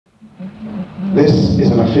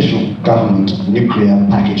an official government nuclear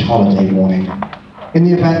package holiday warning. In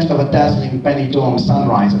the event of a dazzling Benidorm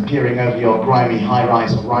sunrise appearing over your grimy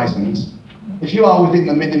high-rise horizons, if you are within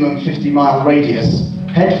the minimum 50-mile radius,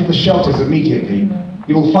 head for the shelters immediately.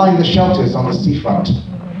 You will find the shelters on the seafront,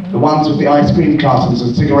 the ones with the ice cream cartons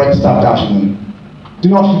and cigarettes stuffed out of them. Do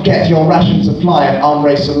not forget your ration supply of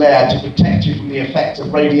Ambre Solaire to protect you from the effects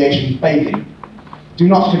of radiation bathing. Do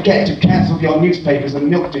not forget to cancel your newspapers and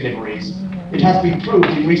milk deliveries. It has been proved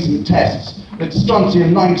in recent tests that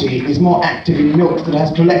strontium-90 is more active in milk that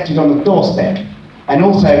has collected on the doorstep, and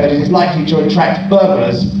also that it is likely to attract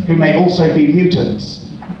burglars who may also be mutants.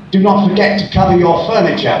 Do not forget to cover your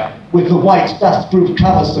furniture with the white dust-proof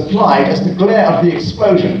covers supplied, as the glare of the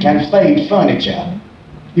explosion can fade furniture.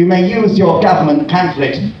 You may use your government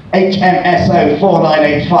pamphlet HMSO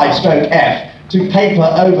 4985-F to paper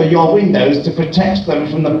over your windows to protect them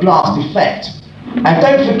from the blast effect. And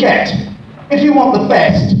don't forget, if you want the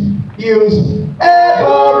best, use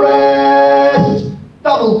Everest!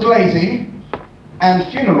 Double glazing and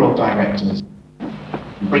funeral directors.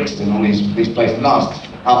 Brixton, all these places, last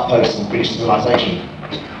outposts of British civilization.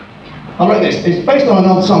 I wrote this. It's based on an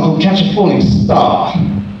old song called Catch a Falling Star.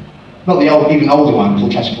 Not the old, even older one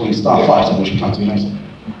called Catch a Falling Star Fighter, which will come to me later.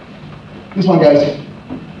 This one goes: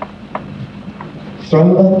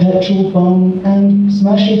 throw a petrol bomb and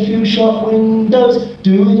smash a few shop windows.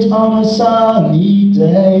 Do it on a sunny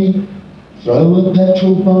day. Throw a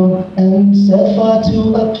petrol bomb and set fire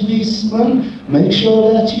to a policeman. Make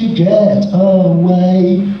sure that you get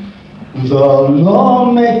away. The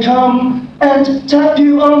law may come and tap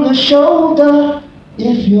you on the shoulder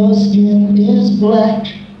if your skin is black.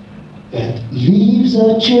 That leaves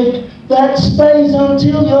a chip that stays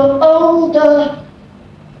until you're older.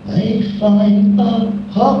 They find a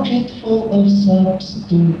pocket full of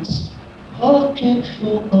substance. Pocket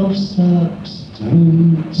full of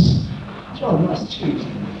substance. John, nice tune.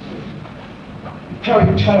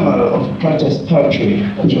 Perry Como of Protest Poetry,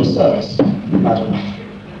 at your service, madam.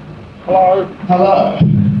 Hello. Hello.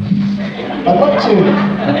 I'd like to...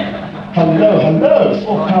 Hello,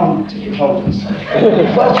 £4 ticket holders.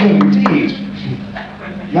 Welcome indeed.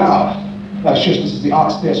 Now, shush, this is the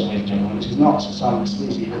Arts Theatre, ladies and gentlemen, which is not some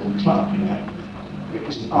sleazy little club, you know.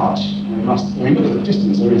 This is art. Look at the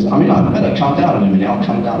distance there is. I better calm down in a minute, I'll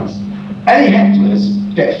come down. Any hecklers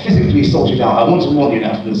get physically sorted out. I want to warn you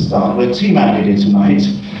now from the start. We're team-handed here tonight.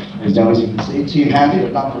 As you can see, team-handed,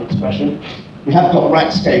 a lovely expression. We have got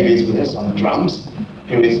Rat Scabies with us on the drums,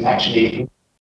 who is actually